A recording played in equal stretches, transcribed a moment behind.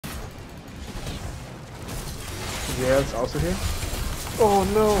Zerod's also here. Oh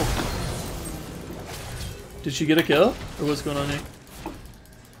no! Did she get a kill? Or what's going on here?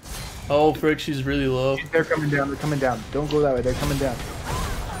 Oh, frick, she's really low. They're coming down, they're coming down. Don't go that way, they're coming down.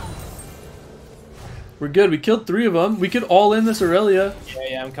 We're good, we killed 3 of them. We could all in this Aurelia.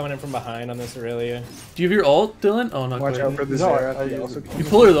 Yeah, I'm coming in from behind on this Aurelia. Do you have your ult, Dylan? Oh, not Watch quite. out for the Zerath. You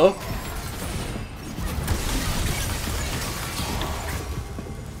pull her though.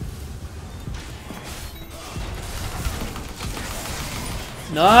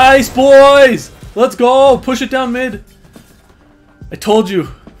 Nice, boys! Let's go! Push it down mid. I told you,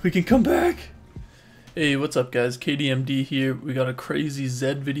 we can come back. Hey, what's up guys? KDMD here. We got a crazy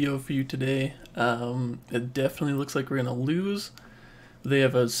ZED video for you today. It definitely looks like we're gonna lose. They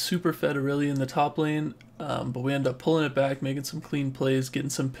have a super fed Aurelia in the top lane, but we end up pulling it back, making some clean plays, getting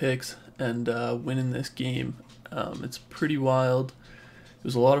some picks, and winning this game. It's pretty wild. It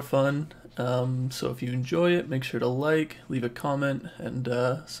was a lot of fun. So if you enjoy it, make sure to like, leave a comment, and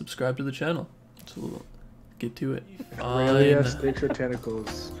subscribe to the channel. So we'll get to it. Aurelia sticks her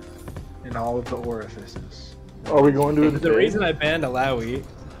tentacles in all of the orifices. Are we going to it? The reason I banned Alawi,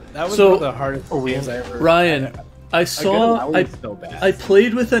 that was one of the hardest games I ever. Ryan, I I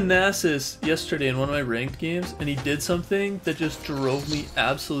played with a Nasus yesterday in one of my ranked games, and he did something that just drove me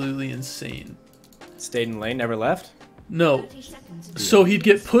absolutely insane. Stayed in lane, never left? No. So he'd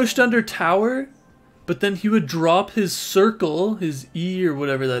get pushed under tower, but then he would drop his circle, his E or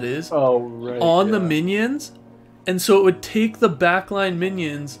whatever that is, on the minions, and so it would take the backline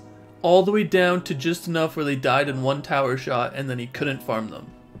minions all the way down to just enough where they died in one tower shot, and then he couldn't farm them.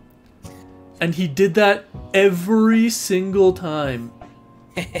 And he did that every single time.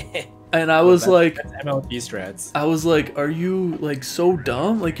 And I was like, MLB strats. I was like, are you like so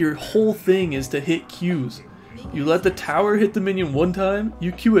dumb? Like your whole thing is to hit Qs. You let the tower hit the minion one time,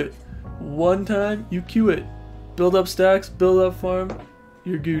 you Q it. One time, you Q it. Build up stacks, build up farm,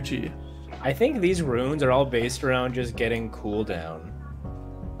 you're Gucci. I think these runes are all based around just getting cooldown.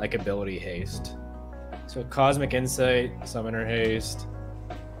 Like ability haste. So Cosmic Insight, Summoner Haste,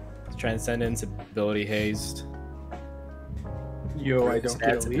 Transcendence, ability haste. Yo, I don't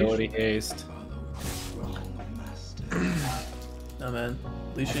get a leash. Ability haste. Oh man.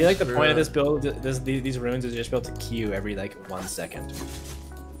 I feel like the point of this build, these runes is just built to Q every like 1 second.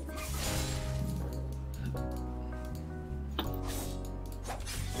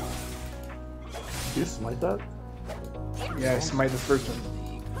 Do you smite that? Yeah, I smite the first one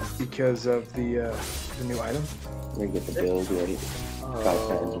because of the new item. We're gonna get the build ready. 5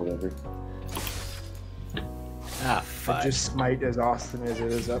 times or whatever. Ah, fuck. I just smite as often as it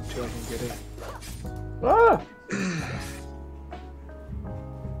is up till I can get it. Ah!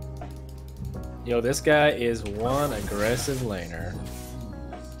 Yo, this guy is one aggressive laner.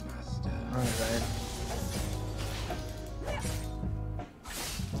 Alright.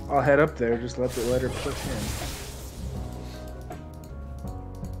 I'll head up there, just let her push in.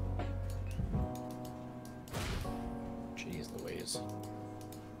 Jeez Louise.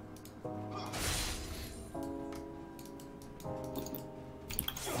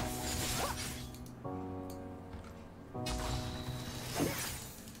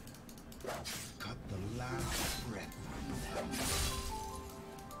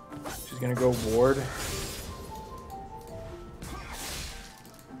 She's gonna go ward.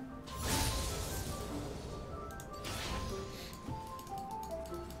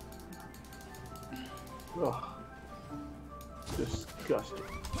 Ugh. Disgusting.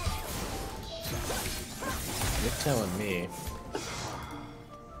 You're telling me.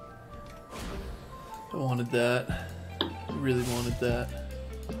 I wanted that. I really wanted that.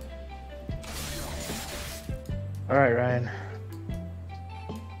 Alright, Ryan.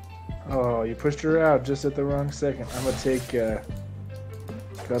 Oh, you pushed her out just at the wrong second. I'm gonna take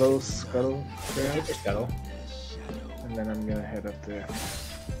Scuttle, Scuttle. and then I'm gonna head up there.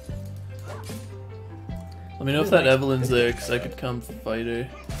 Let me know if that Evelyn's there, because I could come fight her.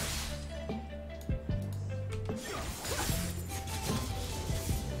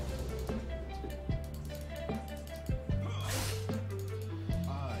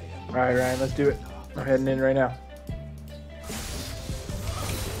 Alright, Ryan, let's do it. I'm heading in right now.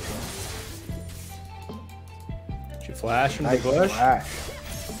 Did you flash from the Nice bush? flash.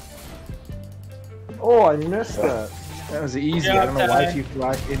 Oh, I missed that. That was easy. Yeah, I don't know why she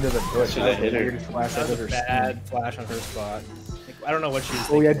flashed into the bush. Should've hit her. Weird flash That out was of a her bad flash on her spot. Like, I don't know what she was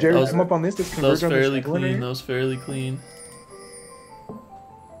Oh thinking. yeah, Jared, That was- come up on this. Let's That was converge on this fairly Evelyn clean. here. That was fairly clean.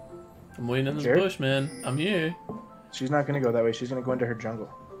 I'm waiting in this Jared? bush, man. I'm here. She's not gonna go that way. She's gonna go into her jungle.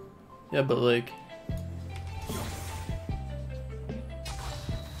 Yeah, but like...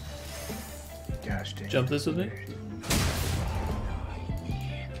 Gosh dang. Jump this with me?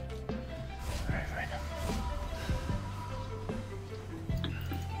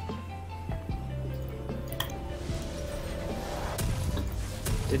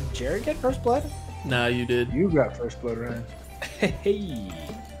 Did Jared get first blood? Nah, you did. You got first blood, Ryan. Hey.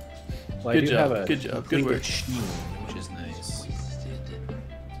 Well, Good job, good job, good work. Sheen, which is nice.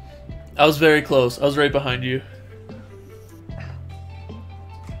 I was very close. I was right behind you.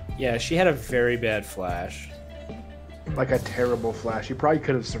 Yeah, she had a very bad flash. Like a terrible flash. You probably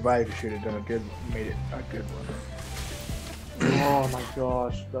could have survived if she'd have done a good, made it a good one. Oh my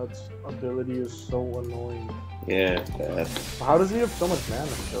gosh, that ability is so annoying. Yeah, bad. How does he have so much mana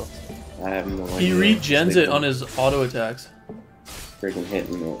still? I have no idea. He regens it on his auto attacks. Freaking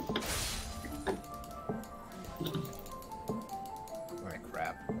hitting it. Alright,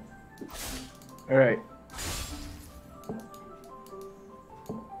 crap. Alright.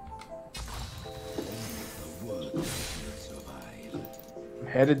 I'm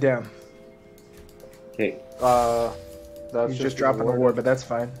headed down. Okay. That's He's just dropping a ward, but that's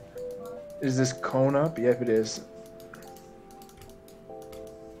fine. Is this cone up? Yep, it is.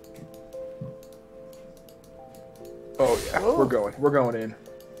 Oh yeah, Oh. we're going. We're going in.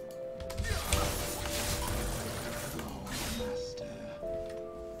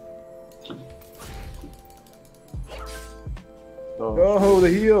 Oh, the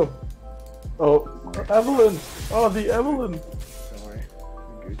heal. Oh, Evelyn. Oh, the Evelyn. Don't worry,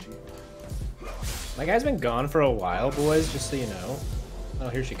 I'm Gucci. My guy's been gone for a while, boys, just so you know. Oh,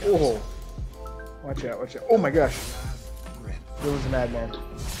 here she comes. Oh, watch out! Watch out! Oh my gosh, there was a madman.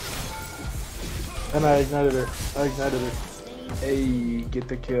 And I ignited her. I ignited her. Hey, get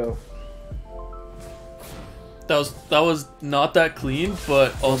the kill. That was not that clean,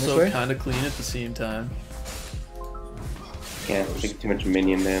 but also way? kind of clean at the same time. Can't take too much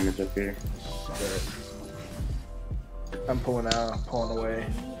minion damage up here. I'm pulling out. I'm pulling away.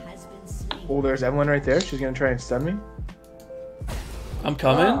 Oh, there's Evelyn right there. She's gonna try and stun me. I'm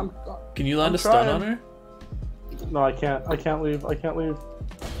coming. Can you land I'm a stun trying. on her? No, I can't. I can't leave. I can't leave.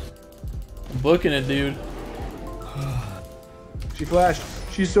 I'm booking it, dude. She flashed.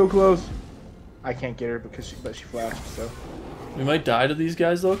 She's so close. I can't get her because she flashed. So. We might die to these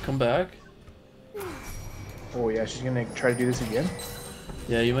guys though. Come back. Oh yeah, she's gonna try to do this again.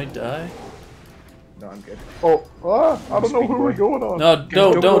 Yeah, you might die. No, I'm good. Oh, I don't know Speedy who we're boy. going on. No,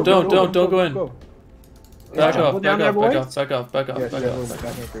 don't go in. Go. Back Yeah, off, down there, boys. back off. Yeah, Back she's off. Evelyn's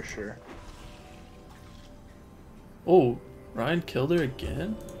down here for sure. Oh, Ryan killed her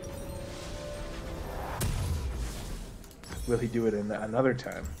again? Will he do it in another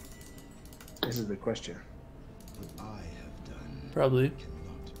time? This is the question. Probably.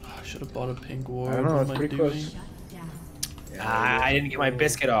 I should have bought a pink ward. I don't know. What It's am I pretty doing? close. Yeah, Ah, I didn't get my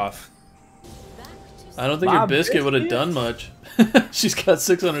biscuit off. I don't think My your biscuit would have biscuit? done much. She's got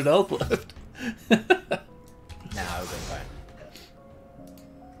 600 health left. Nah, I was fine.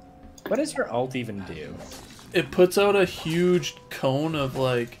 What does her ult even do? It puts out a huge cone of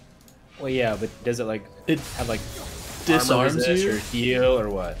like Well, yeah, but does it like it have like armor disarms resist you. or heal or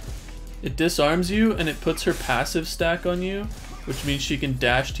what? It disarms you and it puts her passive stack on you, which means she can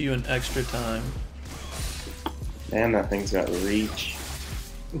dash to you in extra time. Man, that thing's got reach.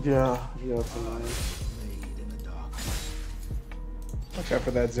 Yeah, it's annoying. Watch out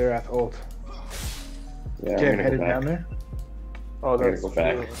for that Xerath ult. Yeah, Okay, I'm gonna headed go down back. there. Oh, I'm gonna that's go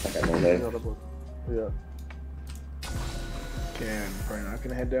back. I got no life. Yeah. Okay, I'm probably not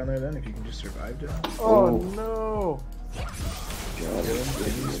gonna head down there then. If you can just survive down. Oh Oh. no. God. Dylan,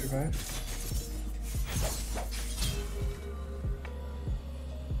 can you survive?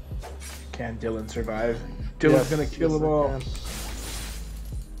 Can Dylan survive? Dylan's Yes, gonna kill yes, them I all.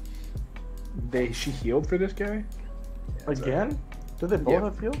 can. She healed for this guy? Again? Did they both Yeah.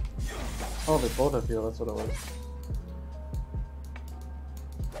 have heal? Oh, they both have heal. That's what it was.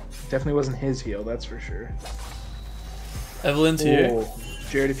 Definitely wasn't his heal, that's for sure. Evelyn's here. Oh,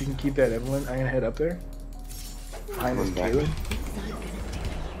 Jared, if you can keep that Evelyn, I'm gonna head up there. Behind this I'm back. Caleb.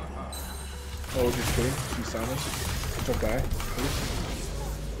 Oh, just kidding. She saw me. Don't die. Please.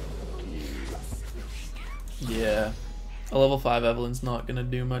 Yeah. A level 5 Evelyn's not gonna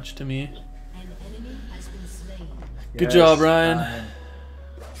do much to me. Good Yes, job, Ryan.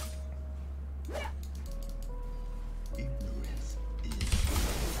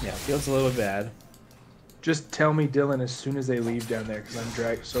 Yeah, feels a little bit bad. Just tell me Dylan as soon as they leave down there, because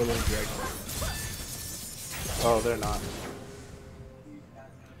I'm solo dragging. Oh, they're not.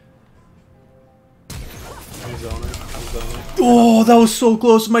 I'm zoning. Oh, that was so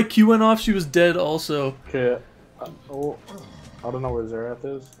close. My Q went off. She was dead also. Okay. Oh, I don't know where Xerath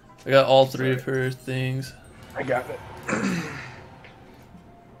is. I got all 3 of her things. I got it.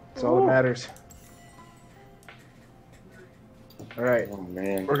 That's all that matters. Alright, Oh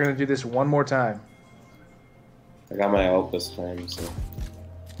man. we're gonna do this one more time. I got my ult this time, so.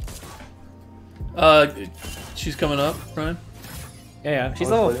 She's coming up, Ryan. Yeah, she's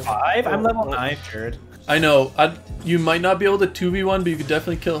level 5. I'm level 9, Jared. I know. You might not be able to 2v1, but you could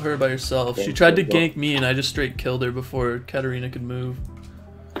definitely kill her by yourself. She tried to gank me, and I just straight killed her before Katarina could move.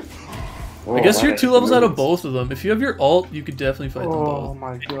 Oh, I guess you're 2 levels out of both of them. If you have your ult, you could definitely fight them both. Oh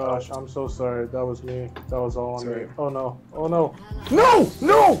my gosh, I'm so sorry. That was me. That was all on me. Sorry. Oh no. Oh no. No!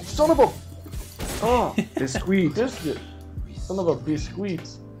 No! Son of a... Oh, Biscuit. biscuit. Son of a biscuit.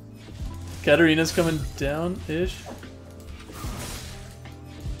 Katarina's coming down-ish.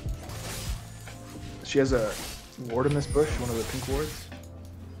 She has a ward in this bush, one of the pink wards.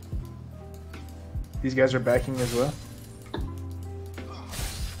 These guys are backing as well.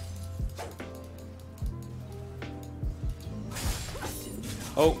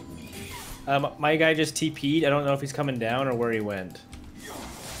 Oh, my guy just TP'd. I don't know if he's coming down or where he went.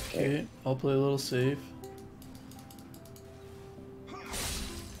 Okay, I'll play a little safe.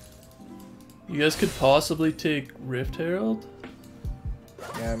 You guys could possibly take Rift Herald.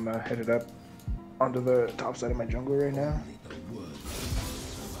 Yeah, I'm headed up onto the top side of my jungle right now.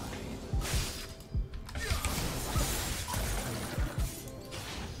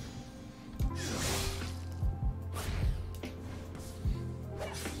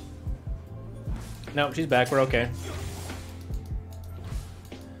 No, she's back. We're okay.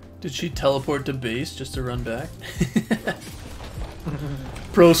 Did she teleport to base just to run back?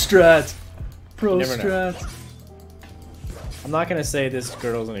 Pro strat. Pro You never know. strat. I'm not gonna say this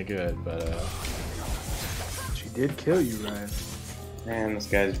girl's any good, but She did kill you, Ryan. Man, this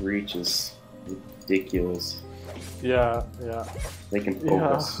guy's reach is ridiculous. Yeah, yeah. They can poke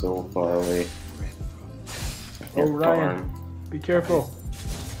us so far away. Oh, Ryan. Be careful.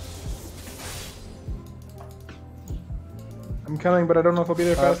 I'm coming, but I don't know if I'll be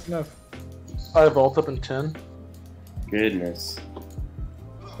there fast enough. I vault up in 10. Goodness.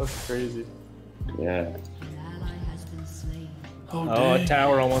 That's crazy. Yeah. Oh, oh, dang. a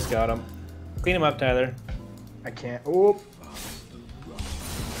tower almost got him. Clean him up, Tyler. I can't. Oh,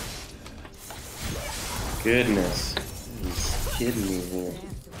 Goodness. He's kidding me here.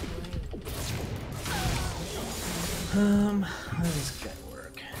 How does this guy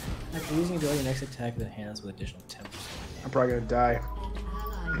work? After using ability, next attack with hands with additional 10%. I'm probably gonna die.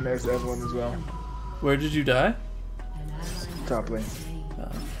 And there's Evelyn as well. Where did you die? Top lane.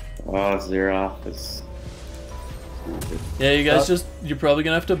 Oh, Xerath is stupid. Yeah, you guys you're probably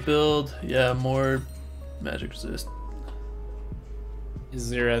gonna have to build, more magic resist.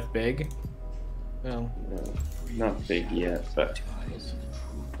 Is Xerath big? Well, Not big yet, but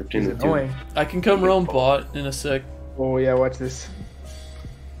between She's the two. annoying. I can come roam bot in a sec. Oh yeah, watch this.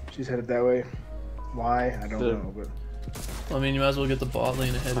 She's headed that way. Why? I don't know, but Well, I mean, you might as well get the bot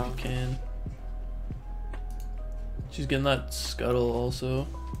lane ahead if you can. She's getting that scuttle also.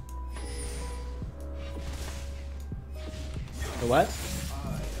 the what?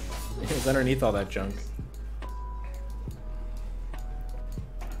 It's underneath all that junk.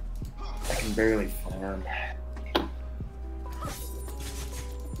 I can barely farm.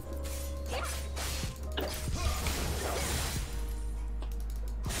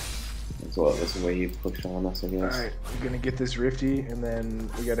 So that's the way you push on us, I guess. alright, we're gonna get this Rifty, and then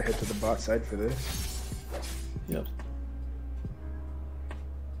we gotta head to the bot side for this. Yep.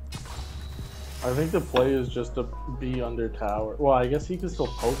 I think the play is just to be under tower. Well, I guess he can still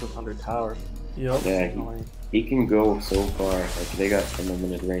poke us under tower. Yep. Yeah, Annoying. he can go so far. Like, they got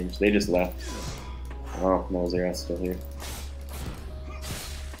unlimited range. They just left. Oh, no, Xerath's still here.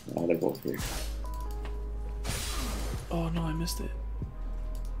 Oh, they're both here. Oh no, I missed it.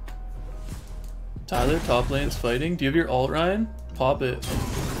 Tyler, top lane's fighting. Do you have your ult, Ryan? Pop it.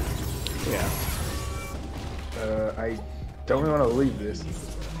 Yeah. I don't really want to leave this.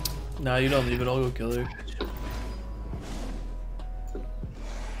 Nah, you don't leave it. I'll go kill her.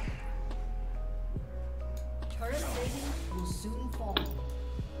 Turret rating will soon fall.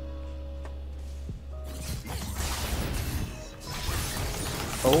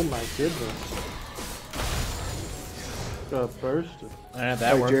 Oh my goodness. Got bursted. That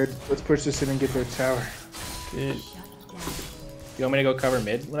Alright, worked. Jared, let's push this in and get their tower. Okay. You want me to go cover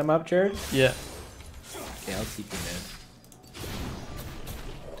mid when I'm up, Jared? Yeah. Okay, I'll TP mid.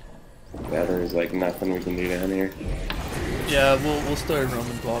 Yeah, there's like nothing we can do down here. Yeah, we'll start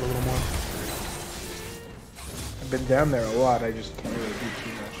roaming bot a little more. I've been down there a lot, I just can't really do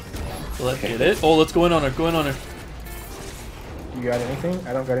too much. Let's get it. Oh, let's go in on her. Go in on her. You got anything?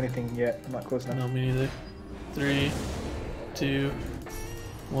 I don't got anything yet. I'm not close enough. No, me neither. 3, 2,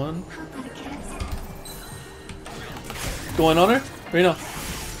 1. Going on her? Right now.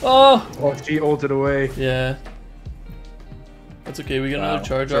 Oh! Oh, she ulted away. Yeah. That's okay. We get another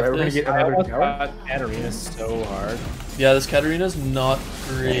charge Sorry, off we're gonna this. get another tower. Katarina's so hard. Yeah, this Katarina's not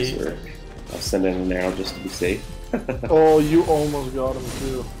Nice great. work. I'll send in an arrow just to be safe. Oh, you almost got him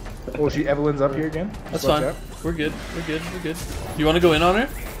too. Oh, Evelyn's up here again. That's Watch fine. out. We're good. We're good. We're good. You want to go in on her?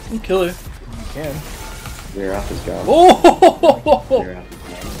 We'll kill her. You can. You're off his job. Oh! You're off his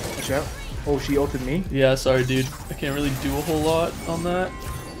job. Watch out. Oh, she ulted me. Yeah, sorry, dude. I can't really do a whole lot on that.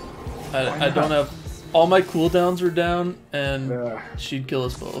 I don't have... All my cooldowns were down, and she'd kill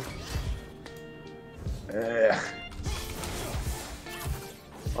us both.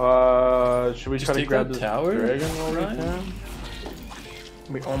 Should we Just try to take grab that this tower, dragon while we Ryan? can?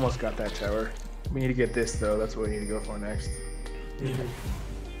 We almost got that tower. We need to get this though. That's what we need to go for next. If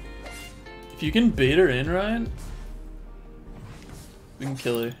you can bait her in, Ryan, we can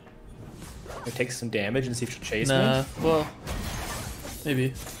kill her. We take some damage and see if she'll chase me. Nah, well,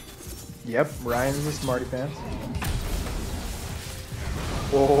 maybe. Yep, Ryan is a smarty pants.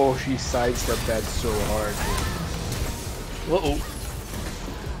 Oh, she sidestepped that so hard. Whoa,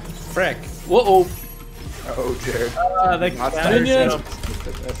 Frick. whoa. Oh, Jared. They Not Minions.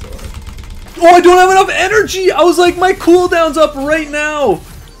 sidestepped. That's all right. Oh, I don't have enough energy! I was like, my cooldown's up right now!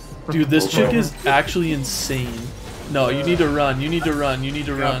 Dude, this chick is actually insane. No, you need to run. You need to run. You need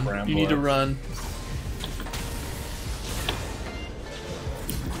to run. You need to run.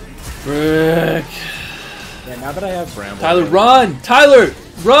 Frick. Yeah, now that I have Bramble. Tyler, run! Tyler,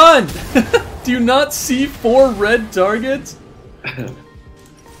 run! Do you not see 4 red targets?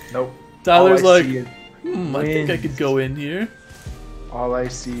 Nope. Tyler's All I like, see is I think I could go in here. All I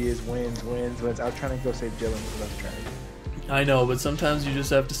see is wins. I was trying to go save Dylan, but I was trying to. I know, but sometimes you just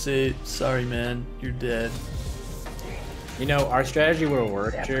have to say, sorry, man, you're dead. You know, our strategy would have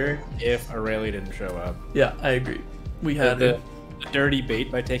worked here if Aurelia didn't show up. Yeah, I agree. We had the it. dirty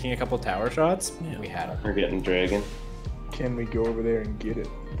bait by taking a couple tower shots. Yeah. We had it. We're getting dragon. Can we go over there and get it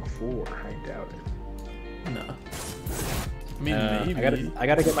before? I doubt it. No. I mean, maybe. I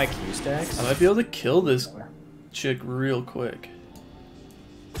gotta get my Q stacks. I might be able to kill this chick real quick.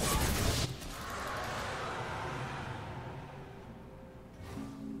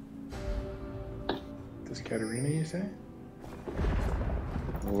 This Katarina, you say?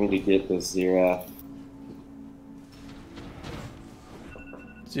 I need to get this Zerath. Do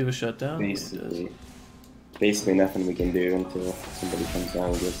you have a shutdown? Basically nothing we can do until somebody comes down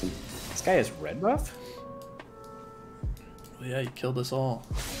and gets him. This guy has red buff? Well, yeah, you killed us all.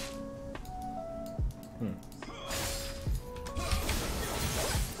 Do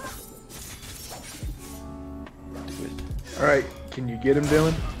it. Alright, can you get him,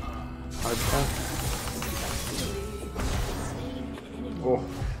 Dylan? Oh,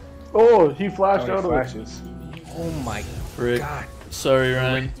 Oh, he flashed how out many of it. flashes. Oh my Frick. god. Sorry,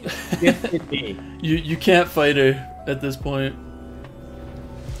 Ryan. Gifted me. You can't fight her at this point.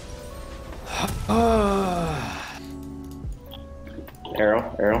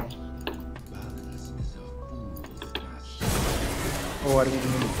 Arrow. Oh, I didn't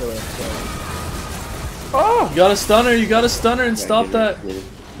even mean to kill her. Sorry. Oh! You gotta stun her, you gotta stun her and stop that. Get it.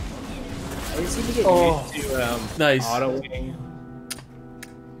 I just need to get used to Nice. autoing.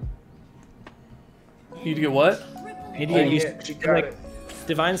 You need to get what? I need to get used She to got like it.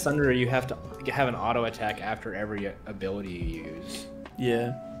 Divine Thunder. You have to have an auto attack after every ability you use.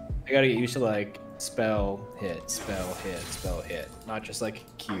 Yeah. I gotta get used to like spell hit, spell hit, spell hit, not just like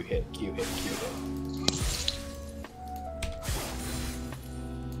Q hit, Q hit, Q hit.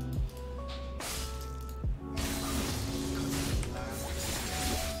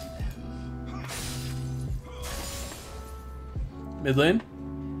 Mid lane?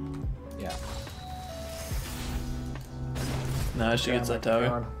 Yeah. Nah, she gets that tower.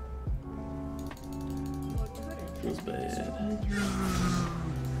 Gone. Feels bad.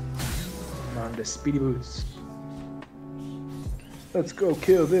 On the speedy boots. Let's go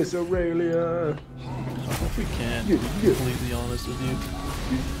kill this Aurelia. I hope we can, to Yeah, be yeah. completely honest with you.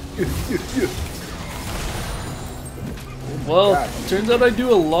 Yeah. Well, God. turns out I do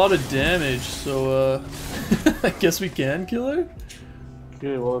a lot of damage, so I guess we can kill her?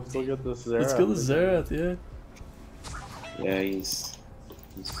 Okay, well, let's go get this Zerath. Let's kill the Zerath, yeah. Yeah, he's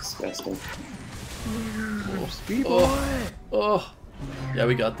disgusting. Speed Oh. boy. Oh! Yeah,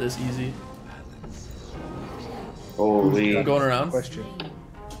 we got this, easy. Holy. I'm going around. Question.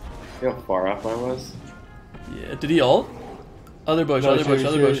 You know how far off I was? Yeah, did he ult? Other bush, No, other bush, shoot,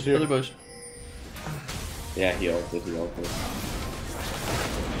 other shoot, bush, shoot. other bush. Yeah, he ulted.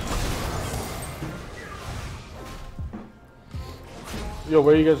 Yo,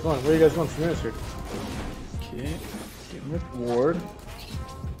 where are you guys going? Where are you guys going from here, sir? Okay. Getting with ward.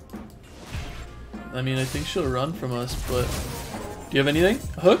 I mean, I think she'll run from us, but Do you have anything?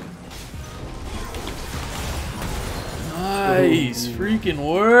 A hook? Nice. Freaking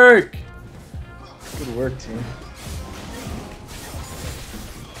work. Good work, team.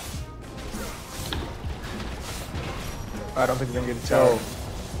 I don't think we're gonna get a tower.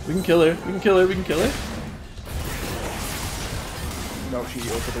 We can kill her. We can kill her. We can kill her. No, she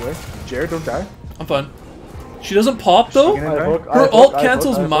opened away. Jared, don't die. I'm fine. She doesn't pop though? She gonna die? Her ult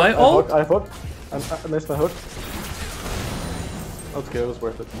cancels my ult? I hook. I missed my hook. That's good, it was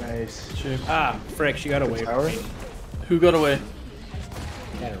worth it. Nice. Sure. Ah, frick, she got away Tower? from me. Who got away?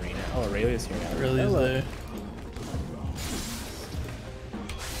 Katarina. Oh, Aurelia's here now. Really is there.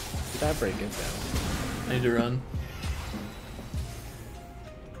 Did that break it down? I need to run.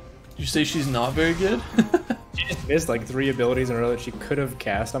 Did you say she's not very good? She just missed like 3 abilities in a row that she could have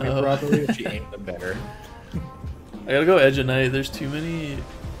cast on me properly if she aimed them better. I gotta go Edge of Night. There's too many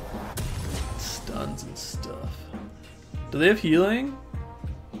stuns and stuff. Do they have healing?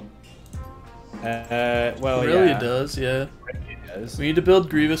 Well, Aurelia yeah. does, yeah. Aurelia does. We need to build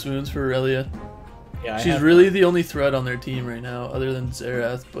Grievous Wounds for Aurelia. Yeah, She's really the only threat on their team right now, other than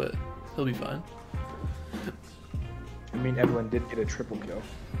Xerath, but he'll be fine. I mean, Evelyn did get a triple kill.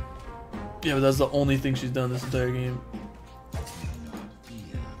 Yeah, but that's the only thing she's done this entire game.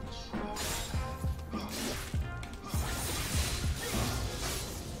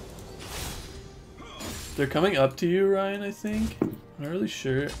 They're coming up to you, Ryan, I think. I'm not really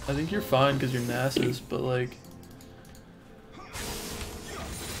sure. I think you're fine because you're Nasus, but like...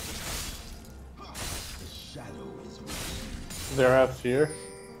 Xerath's here.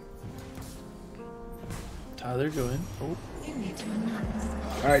 Tyler, go in. Oh.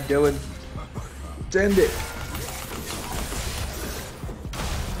 Alright, Dylan. Send it.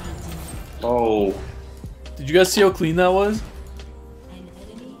 Oh, Did you guys see how clean that was? An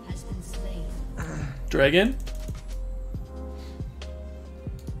enemy has been slain. Dragon?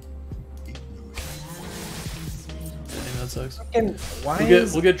 Dang, that sucks. Why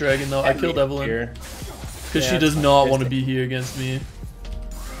We'll get Dragon though. I killed Evelyn. here? Because she Yeah, does it's not fine. want to be here against me.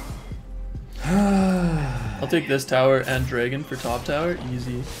 I'll take this tower and Dragon for top tower.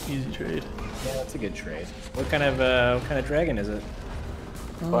 Easy. Easy trade. Yeah, that's a good trade. What kind of dragon is it?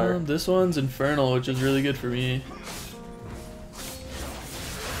 Fire. This one's Infernal, which is really good for me.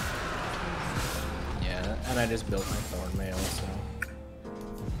 Yeah, and I just built my thorn mail, so.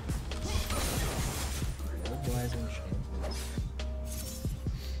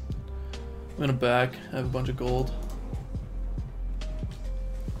 I'm gonna back. I have a bunch of gold.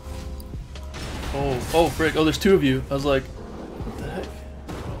 Oh, frick. Oh, there's 2 of you. I was like, what the heck?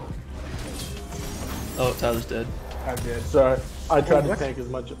 Oh, Tyler's dead. I'm dead. Sorry, I tried to what? tank as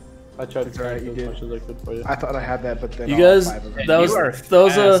much. I tried to It's alright, tank you as did. much as I could for you. I thought I had that, but then You all guys, 5 of them. that was You are that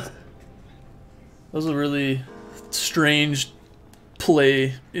fast. was a really strange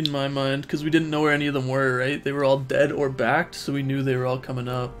play in my mind because we didn't know where any of them were. Right? They were all dead or backed, so we knew they were all coming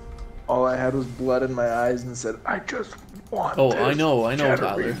up. All I had was blood in my eyes and said, I just want Oh, this I know, Tyler.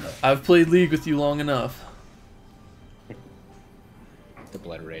 Katarina." I've played League with you long enough. The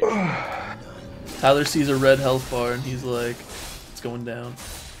blood rage. Tyler sees a red health bar and he's like, it's going down.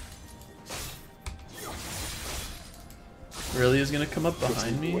 Aurelia's gonna come up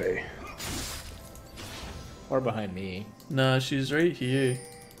behind me? Way. Or behind me. Nah, she's right here.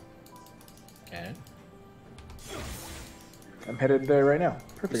 Okay. I'm headed there right now.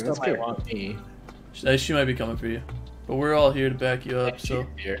 Perfect. Still That's might good. want me. She might be coming for you. But we're all here to back you up, so.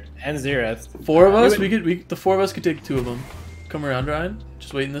 Here. And Xerath. 4 of us, the 4 of us could take 2 of them. Come around, Ryan.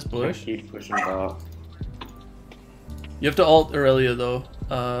 Just wait in this bush. keep pushing back. You have to ult Aurelia though,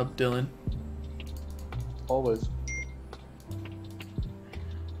 Dylan. Always.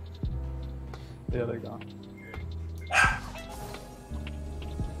 Yeah, they're gone.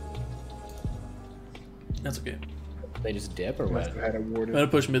 That's okay. They just dip or Must what? have had a I'm ward. gonna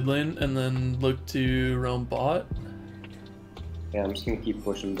push mid lane and then look to roam bot. Yeah, I'm just gonna keep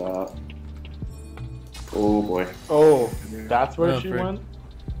pushing back. Oh boy. Oh, that's where Oh, she frick. went?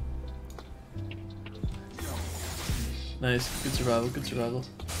 Nice, good survival, good survival.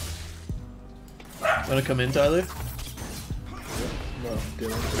 Wanna come in, Tyler? No,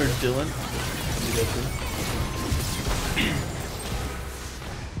 Dylan. Or Dylan?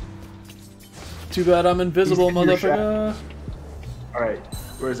 Too bad I'm invisible, He's in your motherfucker. Alright,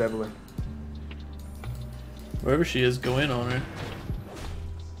 where's Evelyn? Wherever she is, go in on her.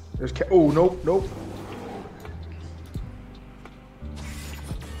 There's oh, nope, nope.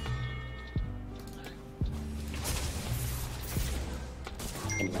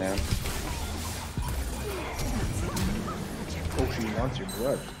 Coming down. Oh, she wants your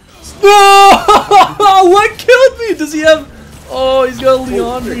blood. No! What killed me? Does he have... Oh, he's got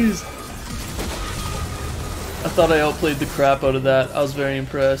Leandri's. I thought I outplayed the crap out of that. I was very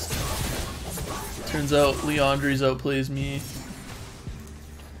impressed. Turns out Leandri's outplays me.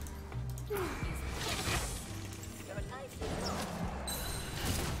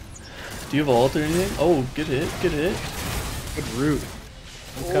 Do you have ult or anything? Oh, good hit, good hit. Good root.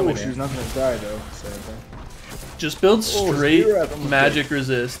 I'm coming She's in. not gonna die though. Sadly. Just build straight zero at them. magic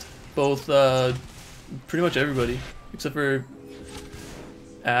resist. Both, pretty much everybody. Except for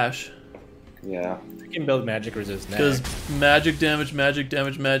Ash. Yeah. I can build magic resist now. Because magic damage, magic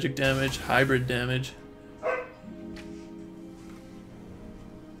damage, magic damage, hybrid damage.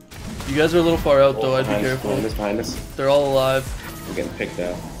 You guys are a little far out though, I'd be careful. Behind us. They're all alive. We're getting picked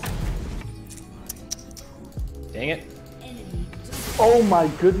out. Dang it. Oh my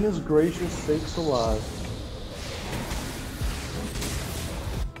goodness gracious sakes alive.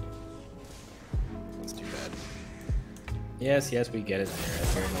 That's too bad. Yes, yes, we get it there.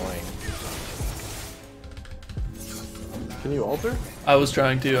 That's very annoying. Can you alter? I was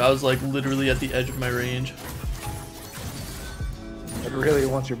trying to. I was like literally at the edge of my range. It really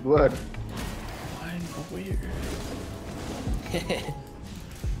wants your blood. I'm weird.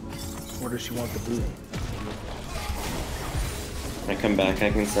 Or does she want the boot? When I come back,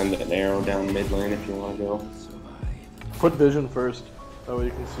 I can send an arrow down mid lane if you want to go. Put vision first. That way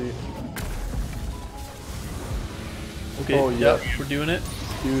you can see. Okay, Oh, yeah, yeah. we're doing it.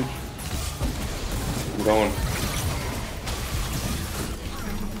 Huge. I'm going.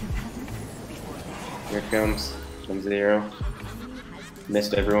 Here it comes. Comes the arrow.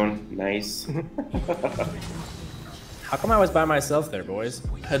 Missed everyone. Nice. How come I was by myself there, boys?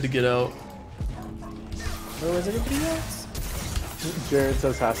 Had to get out. Where was everybody else? Jared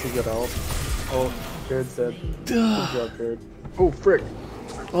says has to get out. Oh, Jared said. Good job, Jared. Oh frick!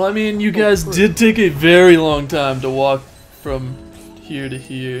 Well, I mean, you guys did take a very long time to walk from here to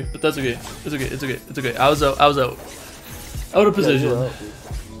here, but that's okay. It's okay. It's okay. It's okay. I was out. I was out. Out of position. Yeah,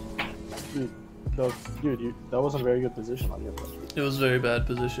 you were out, dude, that wasn't a very good position on your part. It was a very bad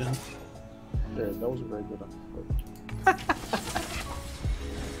position. Jared, that wasn't very good on your part.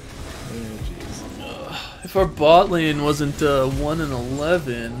 If our bot lane wasn't 1 and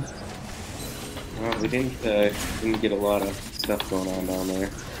 11, Well, we didn't get a lot of stuff going on down there.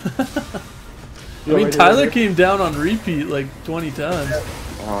 I mean, Tyler came down on repeat like 20 times.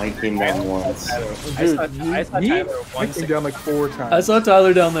 Oh, I came down once. Dude, I saw Tyler I came down like 4 times. I saw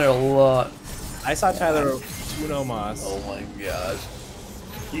Tyler down there a lot. I saw Tyler Uno Moss. Oh my gosh.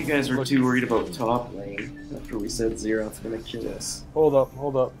 You guys were too worried about top lane after we said Zeroth's gonna kill us. hold up,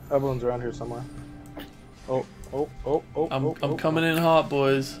 hold up. Everyone's around here somewhere. Oh. I'm coming in hot,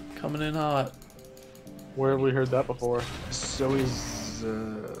 boys. Coming in hot. Where have we heard that before? So is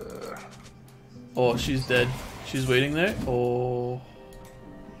Oh, she's dead. She's waiting there. Oh.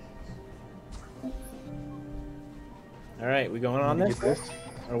 Alright, we going on this?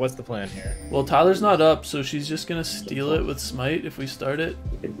 Or what's the plan here? Well, Tyler's not up, so she's just gonna steal it with smite if we start it.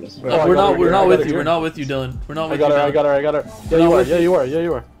 Well, I we're got not. her We're here, not I got with her you. We're here. not with you, Dylan. We're not I with got you. her, Dylan. I got her, I got her. Yeah, not you are, with yeah, you. you are, yeah,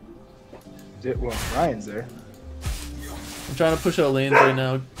 you are. well, Ryan's there. I'm trying to push out lanes right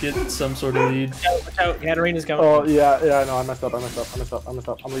now. Get some sort of lead. Watch out, Katarina's coming. Oh, yeah, I know, I messed up. I'm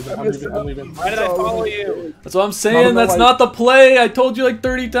leaving. Why did I follow you? That's what I'm saying. No, That's I- not the play. I told you like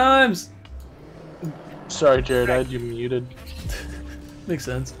 30 times. Sorry, Jared, I had you muted. Makes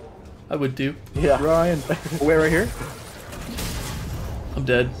sense. I would do. Yeah. Ryan, wait right here. I'm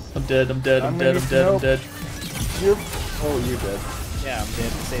dead. I'm dead. I'm dead. I'm I'm dead. ready I'm for dead. I'm help. dead. Oh, you're dead. Yeah, I'm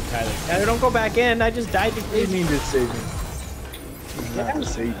dead. Save Tyler. Tyler, don't go back in. I just died to What do you you. mean to save me? Not to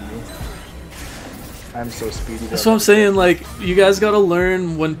save me. I'm so speedy. That's what I'm saying. Like, you guys gotta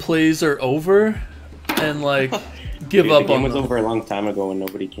learn when plays are over, and like, give Dude, up the game on was them. over a long time ago when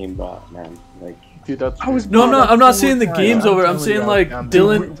nobody came back, man. Like, Dude, that's. No, I'm not saying the game's over. I'm saying like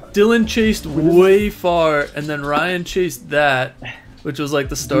Dylan. Dylan chased way far, and then Ryan chased that, which was like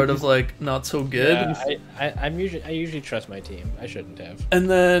the start of like not so good. Yeah, I usually trust my team. I shouldn't have. And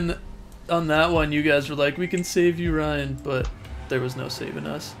then on that one, you guys were like, "We can save you, Ryan," but there was no saving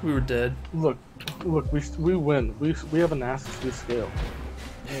us. We were dead. Look, we win. We have an ass to scale.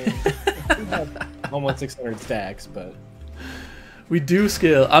 Almost 600 stacks, but We do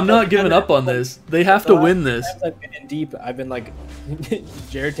scale. I'm not giving up on this. They have to win this. I've been in deep. I've been like,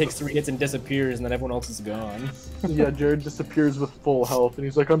 Jared takes 3 hits and disappears, and then everyone else is gone. Yeah, Jared disappears with full health, and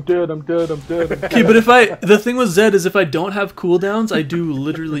he's like, I'm dead. Okay, but the thing with Zed is if I don't have cooldowns, I do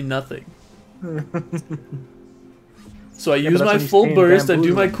literally nothing. So I use but my that's when full he's burst, I paying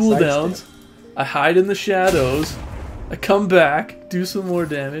do my bamboo and cooldowns, I hide in the shadows, I come back, do some more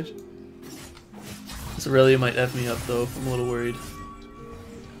damage. This Aurelia might F me up though. I'm a little worried.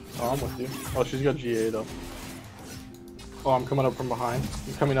 Oh, I'm with you. Oh, she's got GA though. Oh, I'm coming up from behind.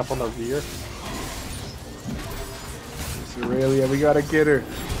 I'm coming up on the rear. It's Aurelia, we gotta get her.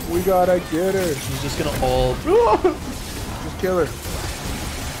 We gotta get her. She's just gonna all. Just kill her.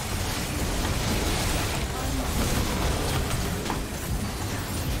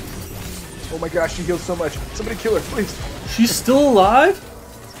 Oh my gosh, she healed so much. Somebody kill her, please. She's still alive?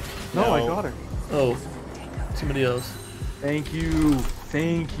 No, I got her. Oh, somebody else. Thank you,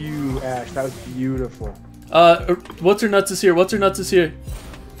 Ash. That was beautiful. What's her nuts is here. What's her nuts is here.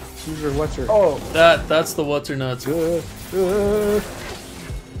 Who's her? What's her? Oh, That's the what's her nuts. I'm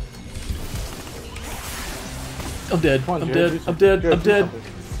dead. come on, I'm Jared, dead. do I'm dead. Jared, I'm do dead.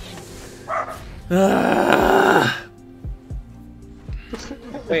 something. Ah.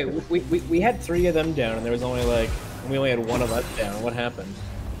 Wait, we had 3 of them down, and there was only like we only had 1 of us down. What happened?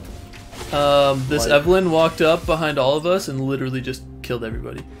 This Evelyn walked up behind all of us and literally just killed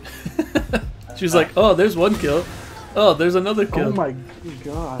everybody. She was like, "Oh, there's 1 kill. Oh, there's another kill. Oh my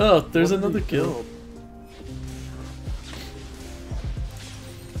god. Oh, there's What did another he kill."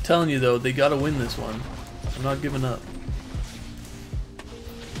 I'm telling you though, they gotta win this one. I'm not giving up.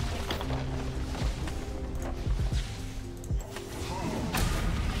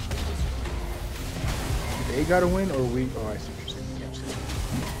 They gotta win, or we? Oh, I see what you're saying. Yeah, I'm saying.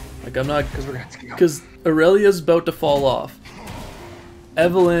 Like I'm not, Because we're gonna have to go. because Aurelia's about to fall off.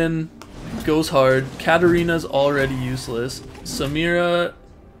 Evelyn goes hard. Katarina's already useless. Samira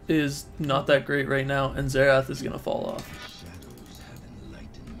is not that great right now, and Xerath is gonna fall off.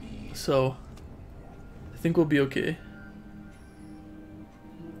 So I think we'll be okay.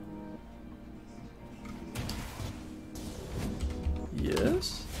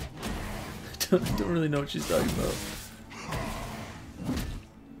 Yes? I don't really know what she's talking about.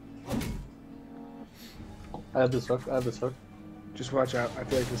 I have this hook. I have this hook. Just watch out. I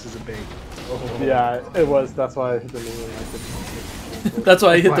feel like this is a bait. Oh. Yeah, it was. That's why I hit the minion. That's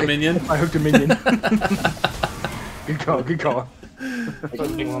why I hit the minion. I hooked a minion. Good call. Good call.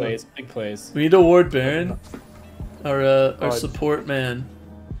 Big plays, big plays. We need to ward Baron. Our Oh, support man.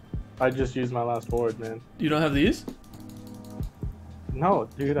 I just used my last ward, man. You don't have these? No,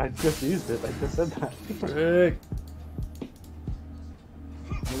 dude, I just used it. I just said that. Frick.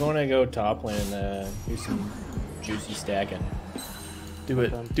 I'm going to go top lane and do some juicy stacking. Do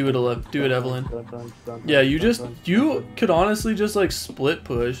it. Do it, do it, Evelyn. Yeah, you could honestly just like split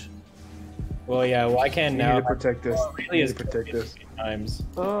push. Well, yeah, well I can You now. need to protect this. Really You is need to protect this. times.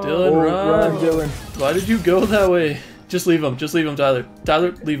 Dylan, Oh, run. Dylan. Why did you go that way? Just leave him. Just leave him, Tyler.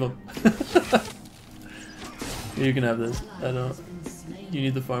 Tyler, leave him. You can have this. I don't. You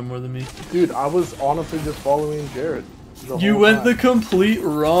need the farm more than me. Dude, I was honestly just following Jared. You went the complete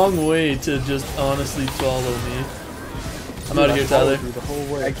wrong way to just honestly follow me. I'm out of here, Tyler. The whole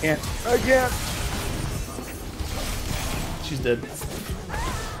way. I can't. I can't. She's dead.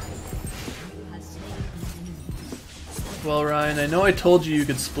 Well, Ryan, I know I told you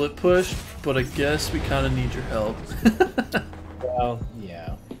could split push, but I guess we kind of need your help. Well,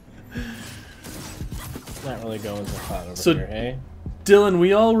 yeah. Not really going so hot over So- here, hey? Dylan,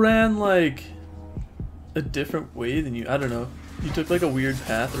 we all ran like a different way than you. I don't know. You took like a weird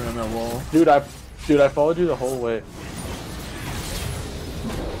path around that wall. Dude, I followed you the whole way.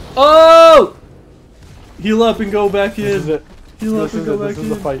 Oh! Heal up and go back in. This is it. Heal up This and is go it. back This is in.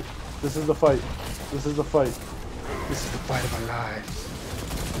 the fight. This is the fight. This is the fight. This is the fight of our lives.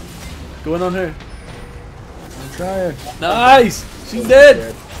 Going on her. I'm trying. Nice! She's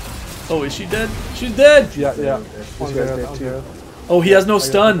dead! Oh, is she dead? She's dead! Yeah, yeah. This On guy's there, dead on too. there. Oh, he has no I got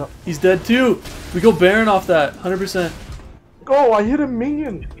stun. it. He's dead too. We go Baron off that. 100%. Oh, I hit a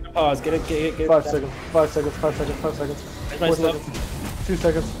minion. Pause, get it. 5 seconds. 5 seconds. 5 seconds. 5 seconds. Where's 4 my stuff? seconds. 2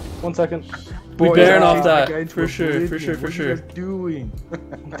 seconds. 1 second. We Boys, Baron I off think that. I got into For a sure, oblivion. for sure, for What sure. are you guys doing?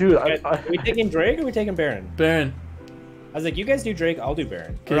 Dude, Are we taking Drake or are we taking Baron? Baron. I was like, you guys do Drake, I'll do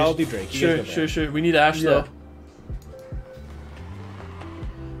Baron. Or Okay, I'll do Drake. You Sure, guys go sure, Baron. sure. We need Ashe Yeah. though.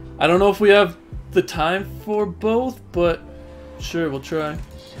 I don't know if we have the time for both, but sure, we'll try.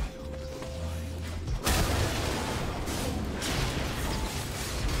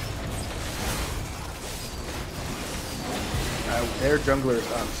 Their jungler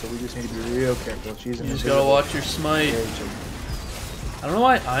is up, so we just need to be real careful. She's You just gotta watch your smite. Invisible. I don't know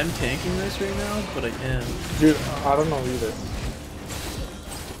why I'm tanking this right now, but I am. dude, I don't know either.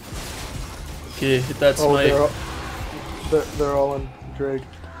 Okay, hit that Oh, smite. they're all in Drake.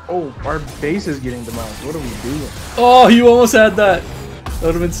 Oh, our base is getting demolished. What are we doing? Oh, you almost had that. That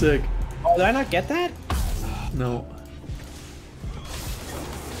would have been sick. Oh, did I not get that? No.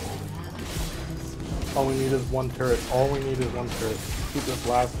 All we need is one turret. All we need is one turret. Keep this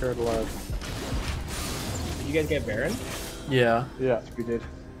last turret alive. Did you guys get Baron? Yeah. Yeah. We did.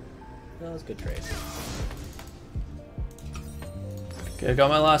 That was a good trade. Okay, I got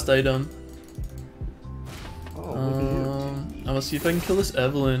my last item. Oh, look at you. I'm gonna see if I can kill this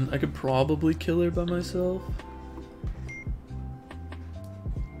Evelyn. I could probably kill her by myself.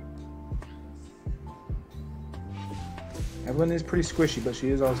 Evelyn is pretty squishy, but she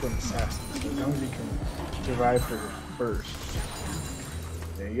is also an assassin. So as long as you can survive her burst.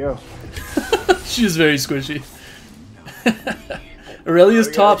 There you go. She is very squishy. Aurelia's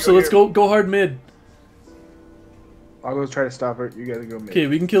top, so let's go hard mid. I'll go try to stop her. You gotta go mid. Okay,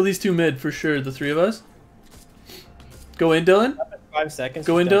 we can kill these two mid for sure, the three of us. Go in, Dylan. 5 seconds.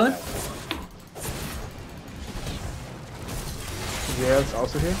 Go in, Dylan. Yeah, it's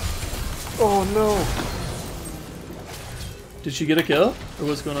also here. Oh no! Did she get a kill? Or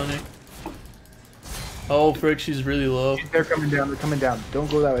what's going on here? Oh, frick, she's really low. They're coming down. They're coming down. Don't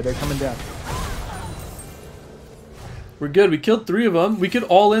go that way. They're coming down. We're good. We killed 3 of them. We could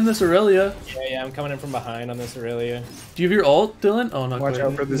all in this Aurelia. Yeah, I'm coming in from behind on this Aurelia. Do you have your ult, Dylan? Oh, not Watch quite.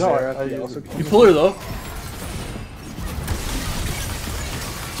 out for this No, Zara. I They use also it. You pull her though.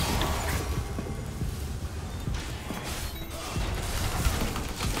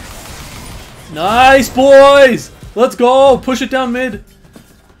 Nice, boys! Let's go! Push it down mid.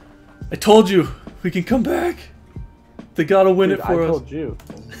 I told you, we can come back. They gotta win Dude, it for I us. told you.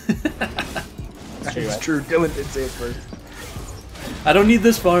 It's true. Dylan did say it first. I don't need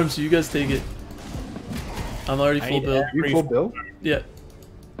this farm, so you guys take it. I'm already I full need build. You full bill? Yeah.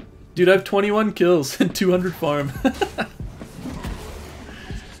 Dude, I have 21 kills and 200 farm.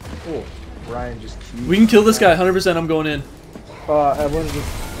 Oh, Ryan just queued. We can kill this guy, 100%. I'm going in. Everyone's here.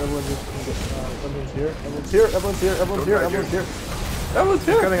 Everyone's here. Everyone's here. Everyone's here. Everyone's here. Everyone's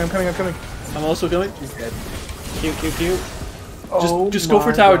here. I'm coming. I'm coming. I'm also coming. He's dead. Cute, cute, cute. Just go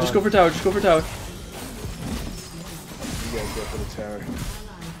for tower. Just go for tower. Just go for tower. You guys go for the tower.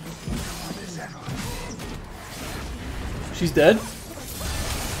 She's dead.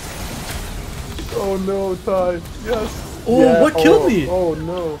 Oh no, Ty. Yes. Oh, Yeah, what killed me? Oh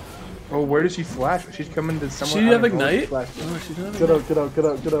no. Oh, where did she flash? She's coming to somewhere. She I have don't know where she ignite? flashed. Oh, she doesn't have Get ignite. out, get out, get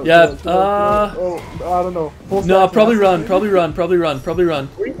out, get out. Yeah, get out, get out. Oh, I don't know. Full No, stack probably massive, run. maybe? Probably run. Probably run. Probably run.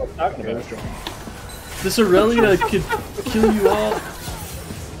 What are you guys talking about? This Aurelia could kill you all.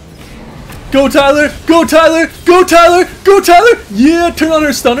 Go Tyler! Go Tyler! Go Tyler! Go Tyler! Yeah, turn on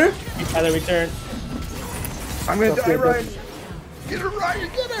her stunner. Tyler, return. I'm gonna die, Okay, Ryan. Get her, Ryan.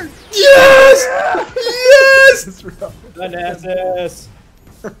 Get her. Yes! Yes! Bananas.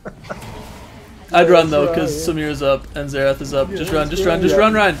 I'd run though, Right, because yeah. Samir's up and Zerath is up. Just run, just Yeah, run, just yeah.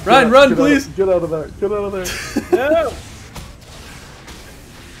 run, Ryan. Get Ryan, out, run, get out, please! Get out of there. Get out of there. No.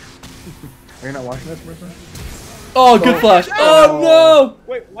 Are you not watching this, Marissa? Oh, good flash. Oh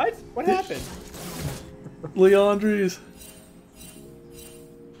Wait, what? What happened? no! Leandries.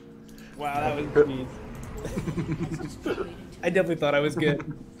 Wow, that was neat. I definitely thought I was good.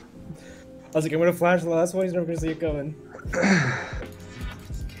 I was like, I'm gonna flash the last one. He's never gonna see it coming.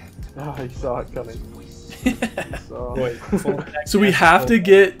 Oh, he saw it coming. So, Boy, full So we have to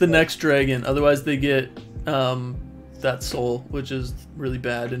get the next dragon, otherwise they get that soul, which is really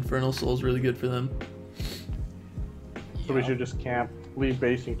bad. Infernal Soul is really good for them. so we should just camp, leave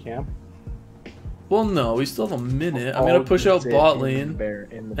base and camp. Well, no, we still have a minute. I'm All gonna push out sit bot in the lane, bear-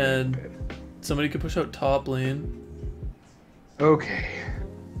 in the bear and pit. somebody could push out top lane. Okay.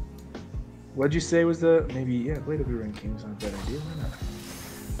 What'd you say was the maybe? Yeah, Blade of Rune King's not a bad idea. Why not?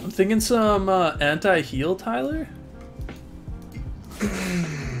 I'm thinking some anti-heal, Tyler.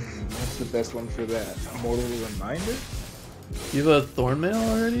 What's the best one for that? Mortal Reminder? You have a Thornmail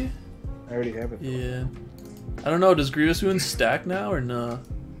already? I already have it. Yeah. I don't know, does Grievous Wound stack now or no?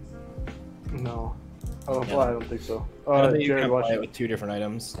 No. Oh, Yeah. well, I don't think so. I don't think you Jared, can watch play it it. with 2 different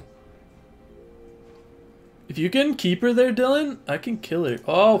items. If you can keep her there, Dylan, I can kill her.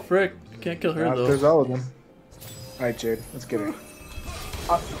 Oh, frick. Can't kill her, though. There's all of them. Alright, Jared, let's get her.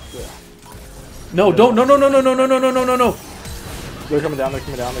 Yeah. No, don't. No, no, no, no, no, no, no, no, no, no, no. They're coming down, they're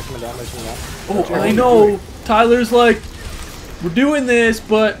coming down, they're coming down, they're coming down. Oh, Jared, I what know. are you Tyler's like, we're doing this,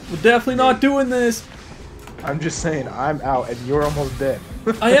 but we're definitely not doing this. I'm just saying, I'm out and you're almost dead.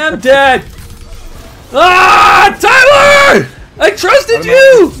 I am dead. Ah, Tyler! I trusted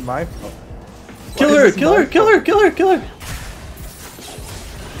you. It's my fault. Kill Why her, is this kill my her, kill fault? her, kill her, kill her.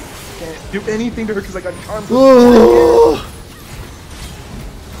 Can't do anything to her because I got charmed. Oh,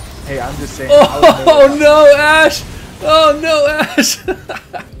 Hey, I'm just saying. I would oh never- no, Ash! Oh no, Ash!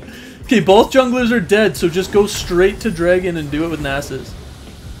 Okay, both junglers are dead, so just go straight to Dragon and do it with Nasus.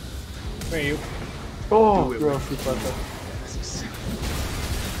 Where are you? Oh, Do it. gross. He fucked up.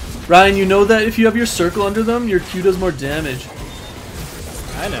 Ryan, you know that if you have your circle under them, your Q does more damage.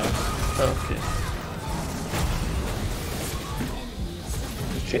 I know. Oh, okay.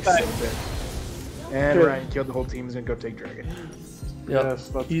 Shit, so bad. And Good. Ryan killed the whole team. He's gonna go take dragon. Yep.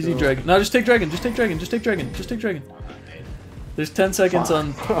 Yes, let's Easy go. dragon. No, just take dragon. Just take dragon. Just take dragon. Just take dragon. There's 10 seconds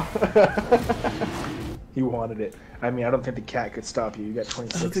on. He wanted it. I mean, I don't think the cat could stop you. You got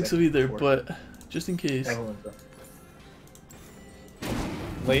 26 I don't think so seconds either, before. but just in case. Everyone's up.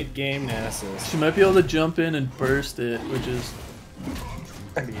 Late game Nasus. She might be able to jump in and burst it, which is.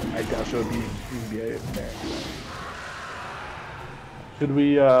 I mean, I doubt she'll be there. Should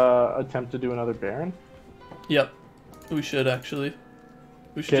we attempt to do another Baron? Yep. We should actually.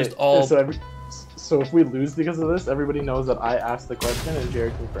 We should Okay, just all. so if we lose because of this, everybody knows that I asked the question and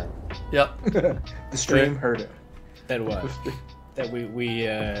Jared confirmed. Yep. The stream heard it. That what? That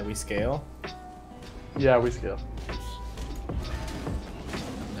we scale? Yeah, we scale.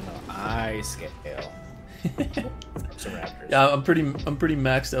 No, I scale. So Raptors. Yeah, I'm pretty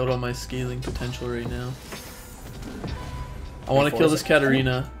maxed out on my scaling potential right now. I want to kill this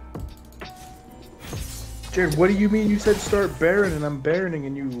Katarina. Jared, what do you mean you said start Baron and I'm Baroning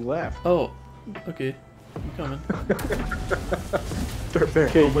and you left? Oh, okay. I'm coming. Start Baron.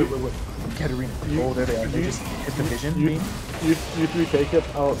 Okay, Oh, wait. Katarina. Oh, there they are. They just hit the vision beam. You three take it.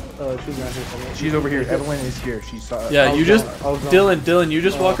 Oh, she's not here somewhere. She's over here. Evelyn is here. She saw. Yeah, I you was just. going- I was going- Dylan, you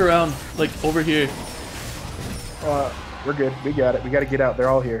just walk around, like, over here. We're good. We got it. We got to get out. They're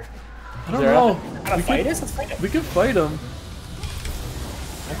all here. I don't there know. Wanna fight us? Let's fight it. We can fight them.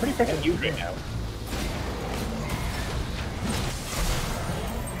 I'm pretty freaking you right now.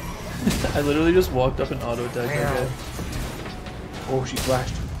 I literally just walked up and auto attacked that guy. Oh, she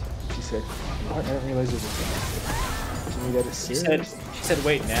flashed. She said, "Oh, I didn't realize it was a thing." That is She serious. said,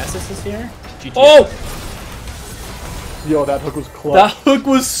 wait, Nasus is here? GTS. Oh! Yo, that hook was clutch. That hook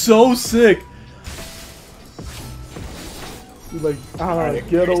was so sick. Like,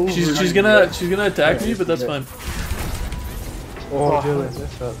 get over She's it. gonna attack me, but that's fine. Oh, I Dylan.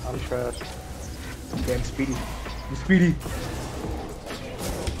 missed that. I'm trash. Damn, Speedy. You Speedy.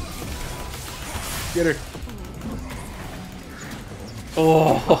 Get her.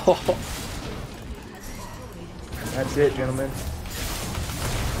 Oh. That's it, gentlemen.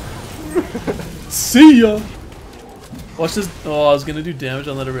 See ya. Watch this. Oh, I was gonna do damage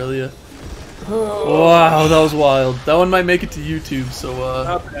on that Aurelia. Wow, that was wild. That one might make it to YouTube, so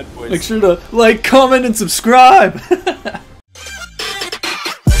Not bad, boys. make sure to like, comment, and subscribe.